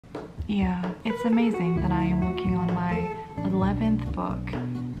Yeah, it's amazing that I am working on my 11th book,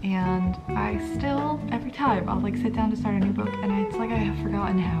 and I still, every time I'll like sit down to start a new book and it's like I have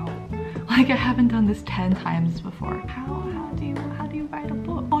forgotten how. Like I haven't done this 10 times before. How do you write a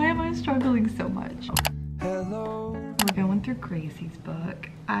book? Why am I struggling so much? Hello. We're going through Gracie's book.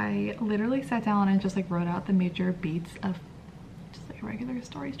 I literally sat down and just like wrote out the major beats of just like a regular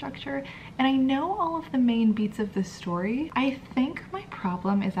story structure, and I know all of the main beats of the story. I think my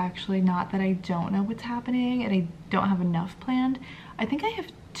problem is actually not that I don't know what's happening and I don't have enough planned. I think I have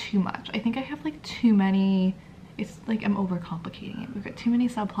too much. I think I have like too many. It's like I'm overcomplicating it. We've got too many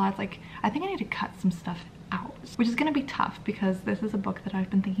subplots. Like I think I need to cut some stuff out, which is gonna be tough because this is a book that I've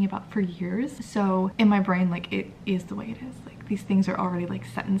been thinking about for years. So in my brain, like it is the way it is. Like these things are already like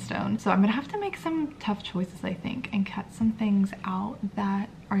set in stone. So I'm gonna have to make some tough choices, I think, and cut some things out that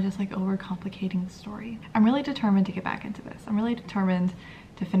are just like overcomplicating the story. I'm really determined to get back into this. I'm really determined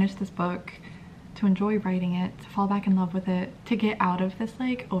to finish this book, to enjoy writing it, to fall back in love with it, to get out of this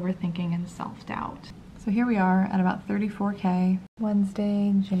like overthinking and self-doubt. So here we are at about 34K,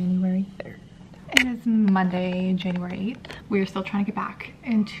 Wednesday, January 3rd. It is Monday, January 8th. We are still trying to get back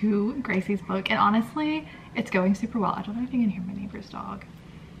into Gracie's book, and honestly, it's going super well. I don't know if you can hear my neighbor's dog.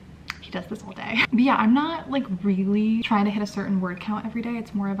 He does this all day. But yeah, I'm not like really trying to hit a certain word count every day.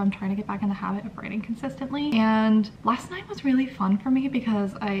 It's more of I'm trying to get back in the habit of writing consistently. And last night was really fun for me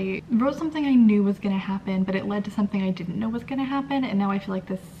because I wrote something I knew was gonna happen, but it led to something I didn't know was gonna happen, and now I feel like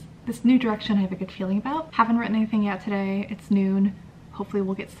this new direction I have a good feeling about. Haven't written anything yet today. It's noon. Hopefully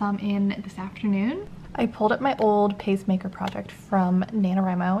we'll get some in this afternoon. I pulled up my old pacemaker project from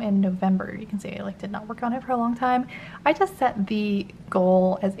NaNoWriMo in November. You can see I like did not work on it for a long time. I just set the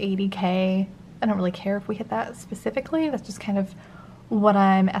goal as 80K. I don't really care if we hit that specifically. That's just kind of what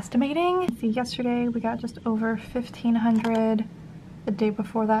I'm estimating. See, yesterday we got just over 1,500. The day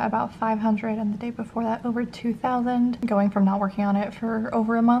before that about 500, and the day before that over 2,000. Going from not working on it for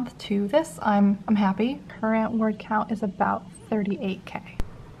over a month to this, I'm happy. Current word count is about 38K.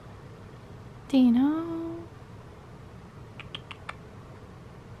 Dino.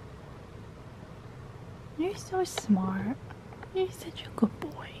 You're so smart. You're such a good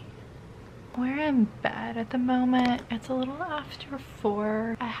boy. We're in bed at the moment. It's a little after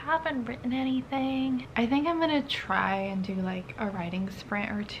 4. I haven't written anything. I think I'm gonna try and do like a writing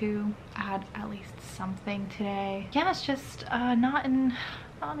sprint or two. Add at least something today. Yeah, it's just not in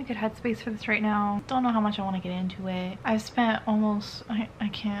a good headspace for this right now. Don't know how much I want to get into it. I've spent almost, I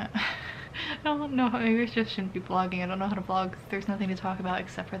can't. I don't know, maybe I just shouldn't be vlogging. I don't know how to vlog. There's nothing to talk about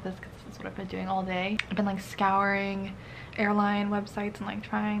except for this because that's what I've been doing all day. I've been like scouring airline websites and like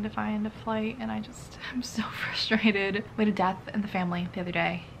trying to find a flight, and I'm so frustrated. We had a death in the family the other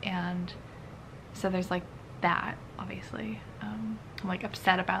day, and so there's like that, obviously. I'm like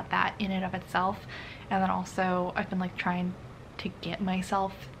upset about that in and of itself, and then also I've been like trying to get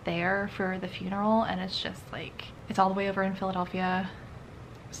myself there for the funeral, and it's just like it's all the way over in Philadelphia.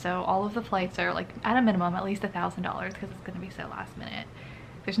 So all of the flights are like at a minimum at least $1,000 because it's going to be so last minute.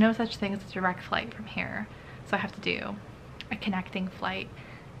 There's no such thing as a direct flight from here, so I have to do a connecting flight.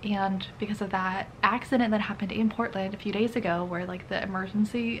 And because of that accident that happened in Portland a few days ago where like the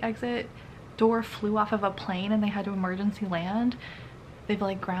emergency exit door flew off of a plane and they had to emergency land, they've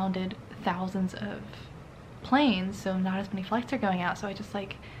like grounded thousands of planes, so not as many flights are going out. So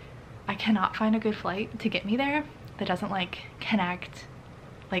I cannot find a good flight to get me there that doesn't like connect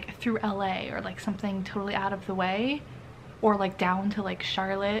like through LA or like something totally out of the way, or like down to like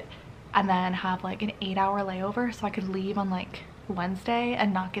Charlotte and then have like an 8-hour layover so I could leave on like Wednesday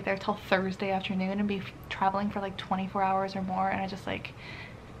and not get there till Thursday afternoon and be traveling for like 24 hours or more. And I just like,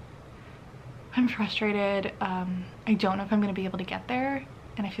 I'm frustrated. I don't know if I'm gonna be able to get there,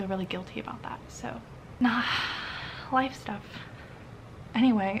 and I feel really guilty about that. So nah, life stuff.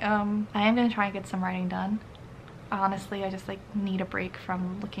 Anyway, I am gonna try and get some writing done. Honestly, I just like need a break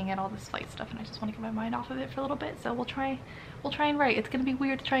from looking at all this flight stuff, and I just want to get my mind off of it for a little bit. So we'll try and write. It's gonna be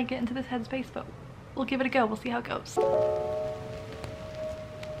weird to try and get into this headspace, but we'll give it a go. We'll see how it goes.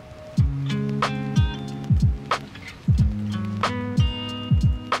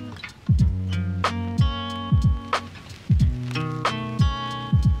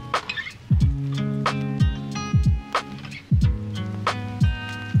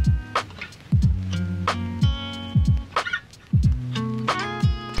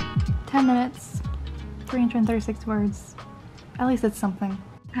 10 minutes, 336 words. At least it's something.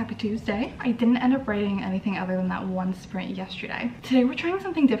 Happy Tuesday. I didn't end up writing anything other than that one sprint yesterday. Today we're trying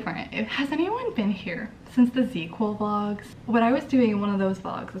something different. Has anyone been here since the Z-Quil vlogs? What I was doing in one of those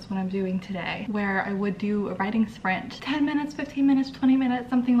vlogs is what I'm doing today, where I would do a writing sprint, 10 minutes, 15 minutes, 20 minutes,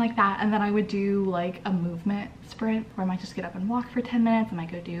 something like that. And then I would do like a movement sprint where I might just get up and walk for 10 minutes. I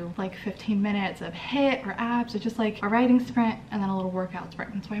might go do like 15 minutes of HIIT or abs, or just like a writing sprint and then a little workout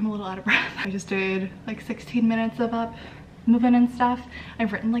sprint. That's why I'm a little out of breath. I just did like 16 minutes of up moving and stuff.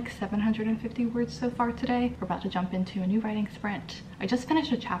 I've written like 750 words so far today. We're about to jump into a new writing sprint. I just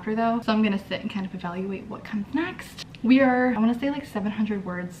finished a chapter though, so I'm gonna sit and kind of evaluate what comes next. We are, I want to say like 700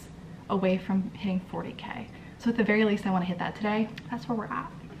 words away from hitting 40K. So at the very least I want to hit that today. That's where we're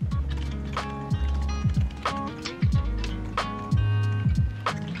at.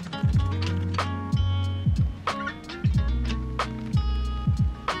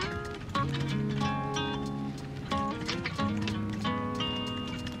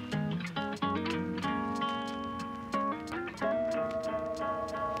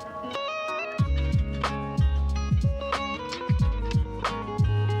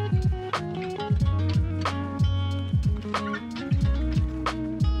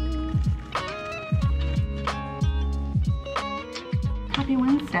 Happy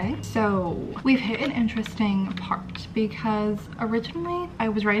Wednesday. So we've hit an interesting part because originally I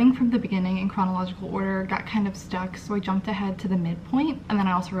was writing from the beginning in chronological order, got kind of stuck, so I jumped ahead to the midpoint, and then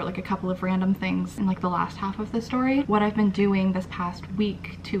I also wrote like a couple of random things in like the last half of the story. What I've been doing this past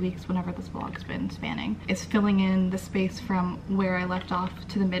week, 2 weeks, whenever this vlog's been spanning, is filling in the space from where I left off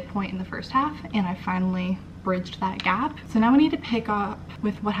to the midpoint in the first half, and I finally bridged that gap. So now we need to pick up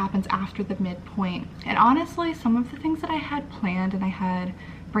with what happens after the midpoint. And honestly, some of the things that I had planned and I had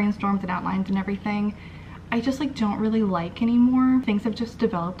brainstormed and outlined and everything, I just like don't really like anymore. Things have just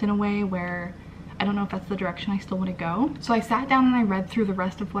developed in a way where I don't know if that's the direction I still want to go. So I sat down and I read through the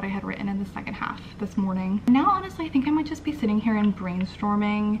rest of what I had written in the second half this morning. And now honestly, I think I might just be sitting here and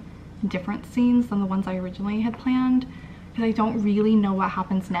brainstorming different scenes than the ones I originally had planned, because I don't really know what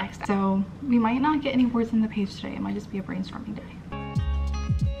happens next. So we might not get any words on the page today. It might just be a brainstorming day.